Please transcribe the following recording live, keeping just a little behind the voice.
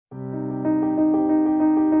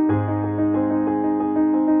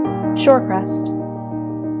Shorecrest,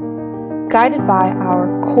 guided by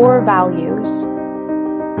our core values: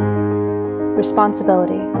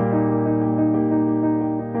 responsibility,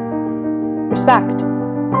 respect,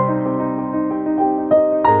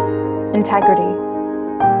 integrity,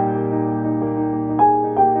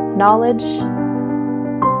 knowledge,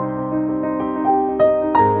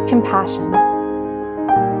 compassion.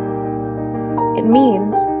 It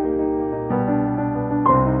means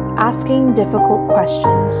asking difficult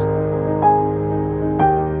questions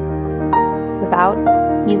without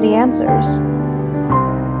easy answers,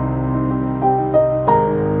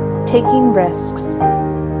 taking risks,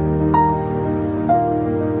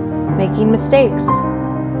 making mistakes,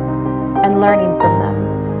 and learning from them,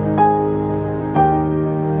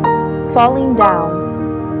 falling down,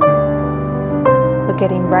 but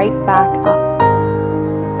getting right back up,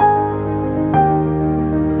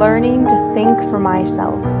 learning to think for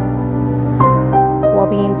myself while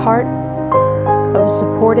being part of a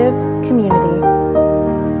supportive community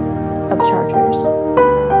of chargers,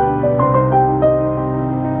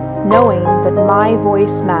 knowing that my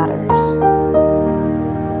voice matters,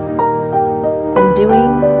 and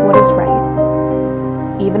doing what is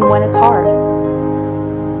right, even when it's hard.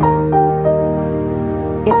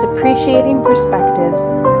 It's appreciating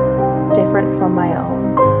perspectives different from my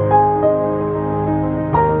own,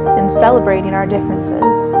 and celebrating our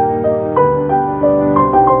differences,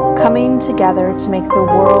 coming together to make the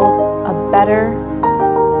world a better,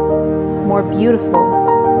 more beautiful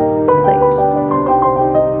place.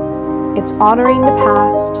 It's honoring the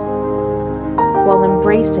past while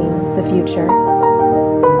embracing the future,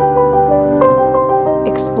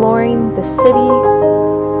 exploring the city,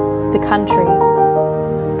 the country,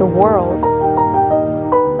 the world,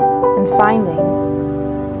 and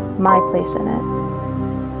finding my place in it.